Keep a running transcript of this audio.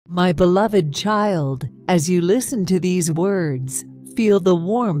My beloved child, as you listen to these words, feel the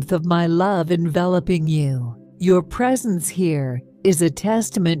warmth of my love enveloping you. Your presence here is a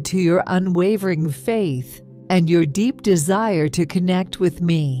testament to your unwavering faith and your deep desire to connect with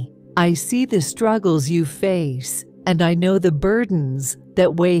me. I see the struggles you face, and I know the burdens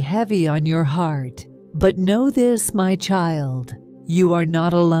that weigh heavy on your heart. But know this, my child, you are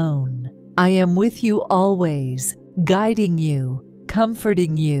not alone. I am with you always, guiding you,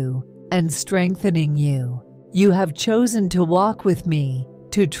 comforting you, and strengthening you. You have chosen to walk with me,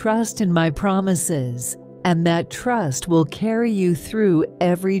 to trust in my promises, and that trust will carry you through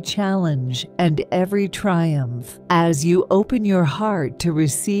every challenge and every triumph. As you open your heart to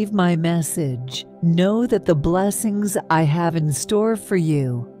receive my message, know that the blessings I have in store for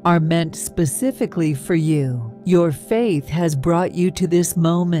you are meant specifically for you. Your faith has brought you to this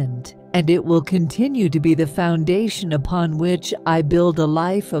moment, and it will continue to be the foundation upon which I build a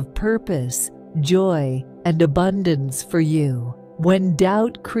life of purpose, joy, and abundance for you. When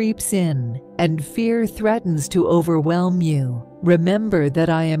doubt creeps in and fear threatens to overwhelm you, remember that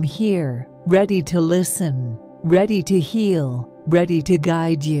I am here, ready to listen, ready to heal, ready to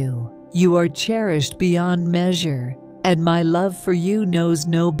guide you. You are cherished beyond measure, and my love for you knows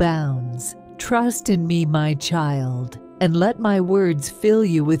no bounds. Trust in me, my child, and let my words fill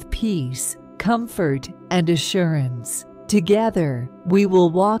you with peace, comfort, and assurance. Together, we will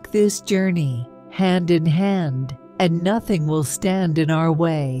walk this journey, hand in hand, and nothing will stand in our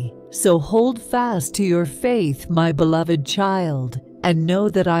way. So hold fast to your faith, my beloved child, and know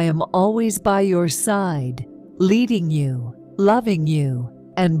that I am always by your side, leading you, loving you,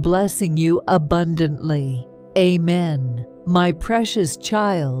 and blessing you abundantly. Amen. My precious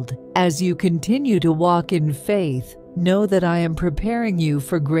child, as you continue to walk in faith, know that I am preparing you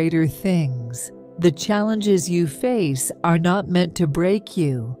for greater things. The challenges you face are not meant to break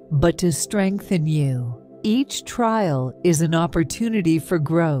you, but to strengthen you. Each trial is an opportunity for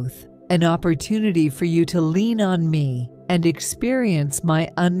growth, an opportunity for you to lean on me and experience my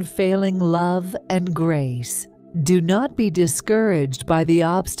unfailing love and grace. Do not be discouraged by the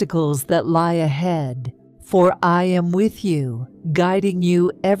obstacles that lie ahead, for I am with you, guiding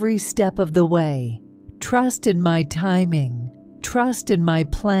you every step of the way. Trust in my timing, trust in my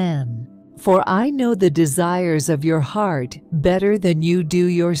plan, for I know the desires of your heart better than you do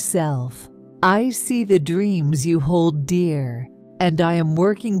yourself. I see the dreams you hold dear, and I am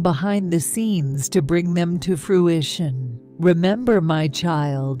working behind the scenes to bring them to fruition. Remember, my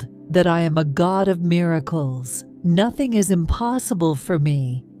child, that I am a God of miracles. Nothing is impossible for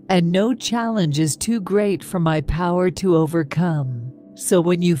me, and no challenge is too great for my power to overcome. So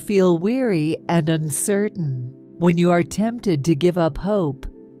when you feel weary and uncertain, when you are tempted to give up hope,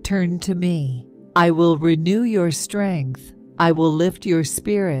 turn to me. I will renew your strength, I will lift your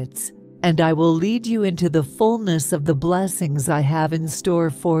spirits, and I will lead you into the fullness of the blessings I have in store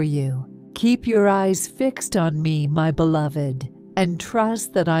for you. Keep your eyes fixed on me, my beloved, and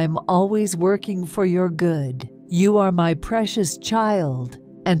trust that I am always working for your good. You are my precious child,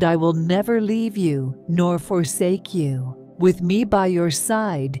 and I will never leave you nor forsake you. With me by your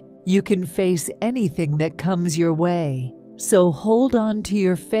side, you can face anything that comes your way. So hold on to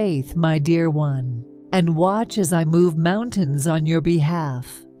your faith, my dear one, and watch as I move mountains on your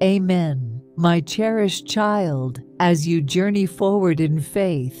behalf. Amen. My cherished child, as you journey forward in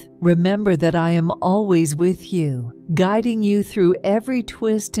faith, remember that I am always with you, guiding you through every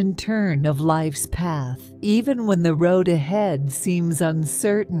twist and turn of life's path. Even when the road ahead seems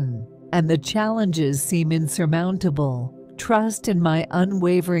uncertain and the challenges seem insurmountable, trust in my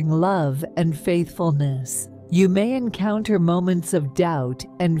unwavering love and faithfulness. You may encounter moments of doubt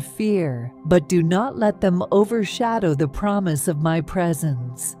and fear, but do not let them overshadow the promise of my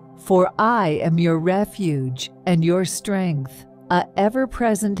presence. For I am your refuge and your strength, a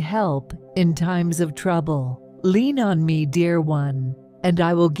ever-present help in times of trouble. Lean on me, dear one, and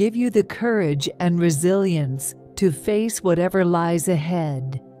I will give you the courage and resilience to face whatever lies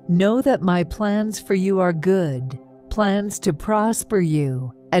ahead. Know that my plans for you are good, plans to prosper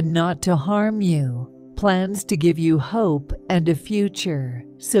you and not to harm you, plans to give you hope and a future.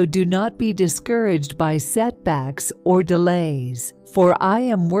 So do not be discouraged by setbacks or delays, for I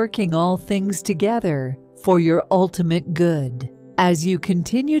am working all things together for your ultimate good. As you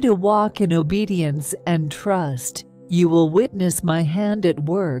continue to walk in obedience and trust, you will witness my hand at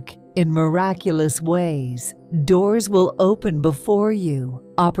work in miraculous ways. Doors will open before you,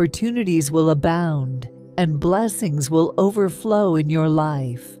 opportunities will abound, and blessings will overflow in your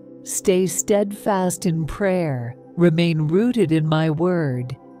life. Stay steadfast in prayer, remain rooted in my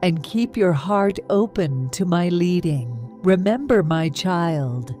word, and keep your heart open to my leading. Remember, my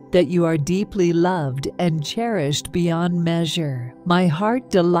child, that you are deeply loved and cherished beyond measure. My heart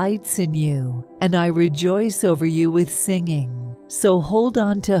delights in you, and I rejoice over you with singing. So hold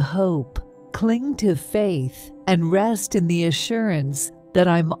on to hope, cling to faith, and rest in the assurance that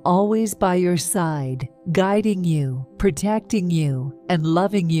I'm always by your side, guiding you, protecting you, and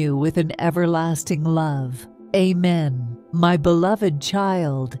loving you with an everlasting love. Amen. My beloved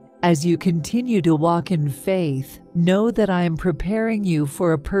child, as you continue to walk in faith, know that I am preparing you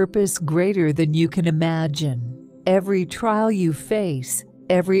for a purpose greater than you can imagine. Every trial you face,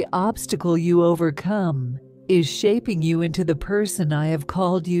 every obstacle you overcome, is shaping you into the person I have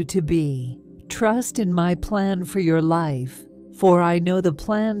called you to be. Trust in my plan for your life, for I know the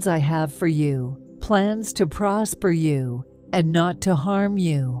plans I have for you, plans to prosper you and not to harm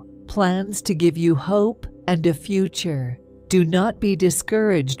you, plans to give you hope and a future. Do not be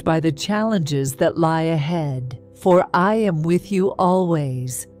discouraged by the challenges that lie ahead, for I am with you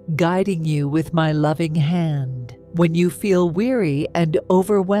always, guiding you with my loving hand. When you feel weary and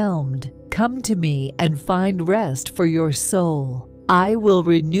overwhelmed, come to me and find rest for your soul. I will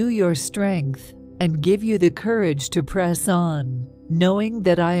renew your strength and give you the courage to press on, knowing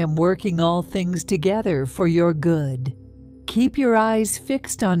that I am working all things together for your good. Keep your eyes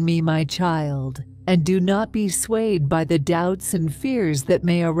fixed on me, my child, and do not be swayed by the doubts and fears that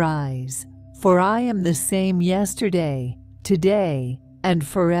may arise. For I am the same yesterday, today, and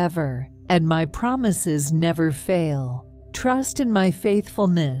forever, and my promises never fail. Trust in my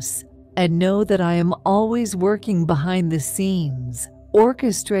faithfulness, and know that I am always working behind the scenes,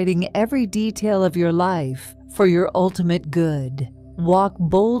 orchestrating every detail of your life for your ultimate good. Walk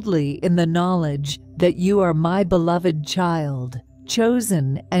boldly in the knowledge that you are my beloved child,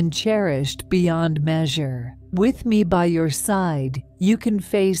 chosen and cherished beyond measure. With me by your side, you can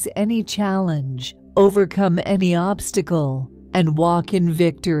face any challenge, overcome any obstacle, and walk in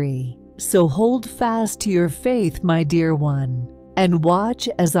victory. So hold fast to your faith, my dear one, and watch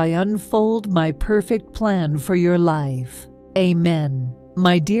as I unfold my perfect plan for your life. Amen.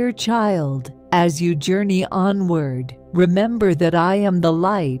 My dear child, as you journey onward, remember that I am the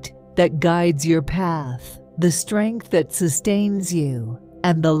light that guides your path, the strength that sustains you,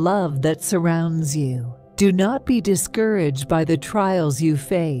 and the love that surrounds you. Do not be discouraged by the trials you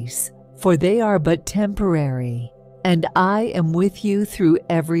face, for they are but temporary, and I am with you through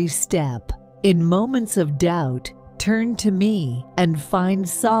every step. In moments of doubt, turn to me and find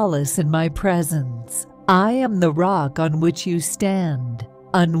solace in my presence. I am the rock on which you stand,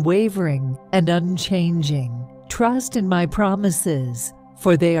 unwavering and unchanging. Trust in my promises,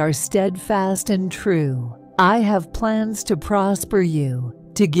 for they are steadfast and true. I have plans to prosper you,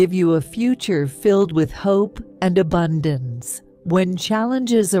 to give you a future filled with hope and abundance. When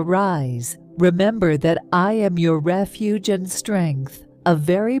challenges arise, remember that I am your refuge and strength, a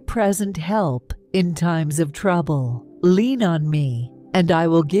very present help in times of trouble. Lean on me, and I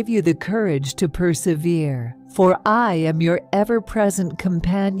will give you the courage to persevere, for I am your ever-present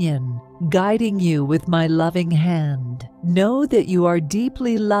companion, guiding you with my loving hand. Know that you are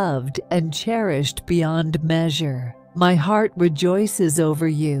deeply loved and cherished beyond measure. My heart rejoices over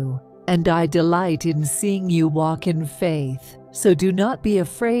you, and I delight in seeing you walk in faith. So do not be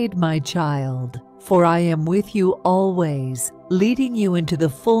afraid, my child, for I am with you always, leading you into the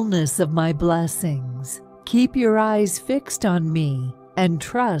fullness of my blessings. Keep your eyes fixed on me, and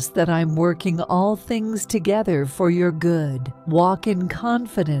trust that I'm working all things together for your good. Walk in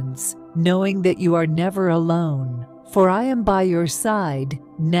confidence, knowing that you are never alone, for I am by your side,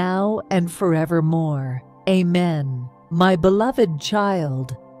 now and forevermore. Amen. My beloved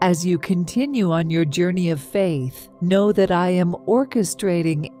child, as you continue on your journey of faith, know that I am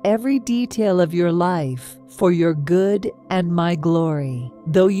orchestrating every detail of your life for your good and my glory.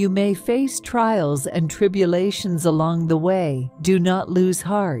 Though you may face trials and tribulations along the way, do not lose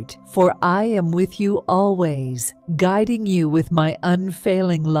heart, for I am with you always, guiding you with my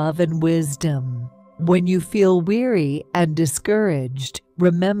unfailing love and wisdom. When you feel weary and discouraged,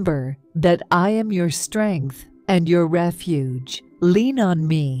 remember that I am your strength and your refuge. Lean on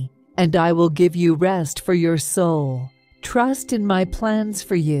me, and I will give you rest for your soul. Trust in my plans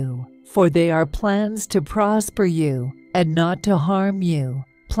for you, for they are plans to prosper you and not to harm you,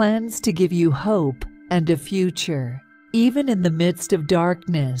 plans to give you hope and a future. Even in the midst of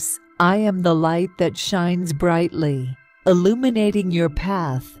darkness, I am the light that shines brightly, illuminating your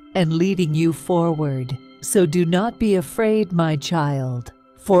path and leading you forward. So do not be afraid, my child,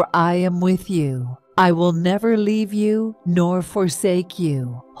 for I am with you. I will never leave you nor forsake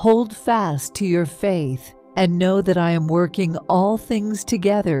you. Hold fast to your faith and know that I am working all things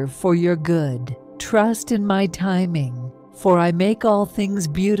together for your good. Trust in my timing, for I make all things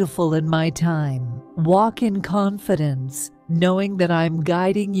beautiful in my time. Walk in confidence, knowing that I'm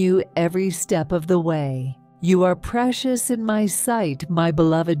guiding you every step of the way. You are precious in my sight, my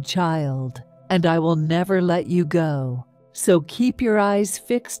beloved child, and I will never let you go. So keep your eyes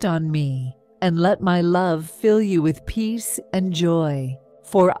fixed on me, and let my love fill you with peace and joy.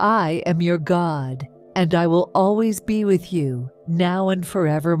 For I am your God, and I will always be with you, now and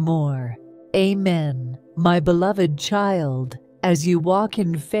forevermore. Amen. My beloved child, as you walk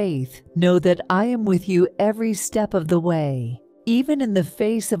in faith, know that I am with you every step of the way. Even in the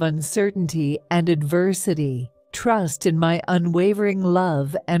face of uncertainty and adversity, trust in my unwavering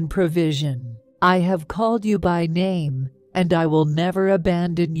love and provision. I have called you by name, and I will never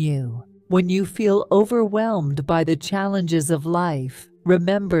abandon you. When you feel overwhelmed by the challenges of life,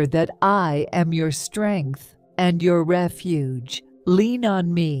 remember that I am your strength and your refuge. Lean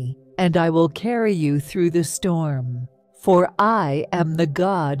on me, and I will carry you through the storm. For I am the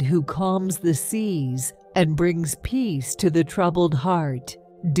God who calms the seas and brings peace to the troubled heart.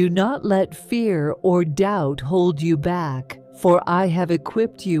 Do not let fear or doubt hold you back, for I have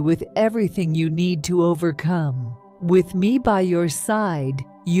equipped you with everything you need to overcome. With me by your side,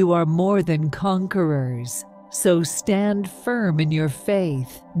 you are more than conquerors. So stand firm in your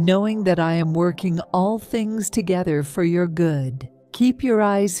faith, knowing that I am working all things together for your good. Keep your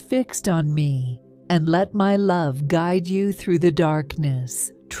eyes fixed on me, and let my love guide you through the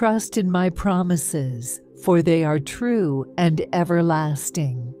darkness. Trust in my promises, for they are true and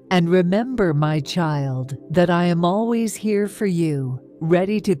everlasting. And remember, my child, that I am always here for you,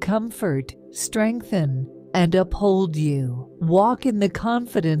 ready to comfort, strengthen, and uphold you. Walk in the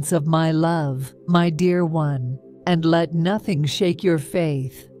confidence of my love, my dear one, and let nothing shake your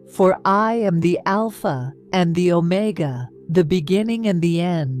faith. For I am the Alpha and the Omega, the beginning and the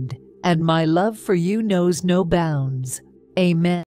end, and my love for you knows no bounds. Amen.